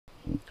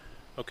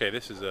Okay,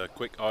 this is a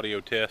quick audio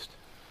test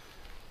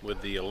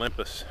with the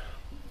Olympus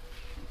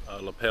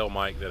lapel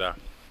mic that I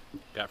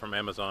got from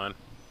Amazon.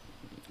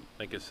 I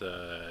think it's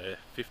a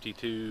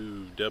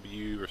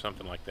ME52W or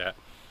something like that,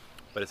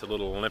 but it's a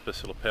little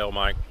Olympus lapel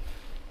mic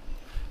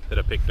that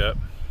I picked up.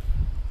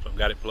 So I've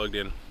got it plugged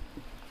in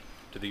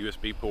to the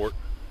USB port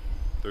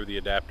through the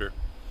adapter,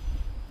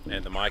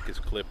 and the mic is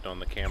clipped on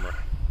the camera.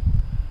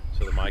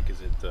 So the mic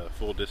is at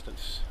full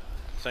distance,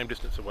 same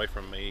distance away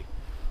from me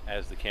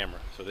as the camera.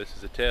 So this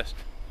is a test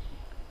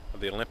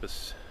of the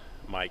Olympus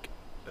mic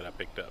that I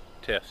picked up.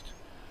 Test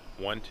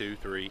 1, 2,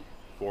 3,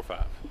 4,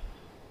 5.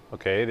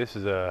 Okay, this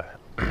is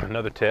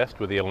another test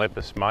with the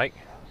Olympus mic.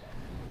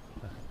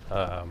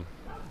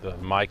 The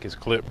mic is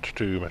clipped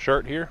to my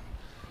shirt here.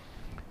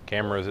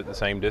 Camera is at the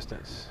same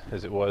distance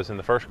as it was in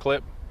the first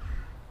clip,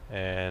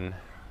 and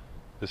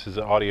this is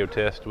an audio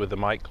test with the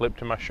mic clipped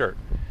to my shirt.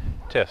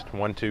 Test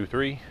 1, 2,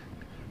 3,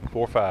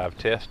 4, 5.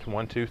 Test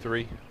 1, 2,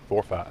 3,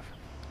 4, 5.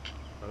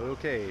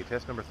 Okay,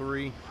 test number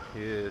 3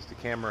 is the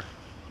camera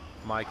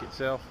mic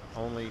itself.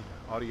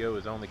 Audio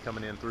is only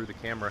coming in through the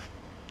camera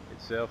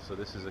itself, so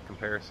this is a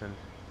comparison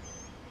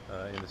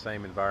in the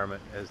same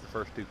environment as the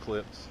first two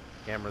clips.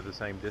 Camera the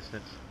same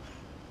distance,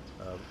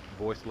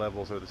 voice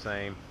levels are the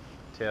same.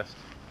 Test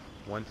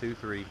 1, 2,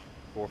 3,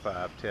 4,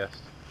 5.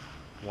 Test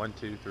 1,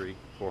 2, 3,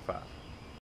 4, 5.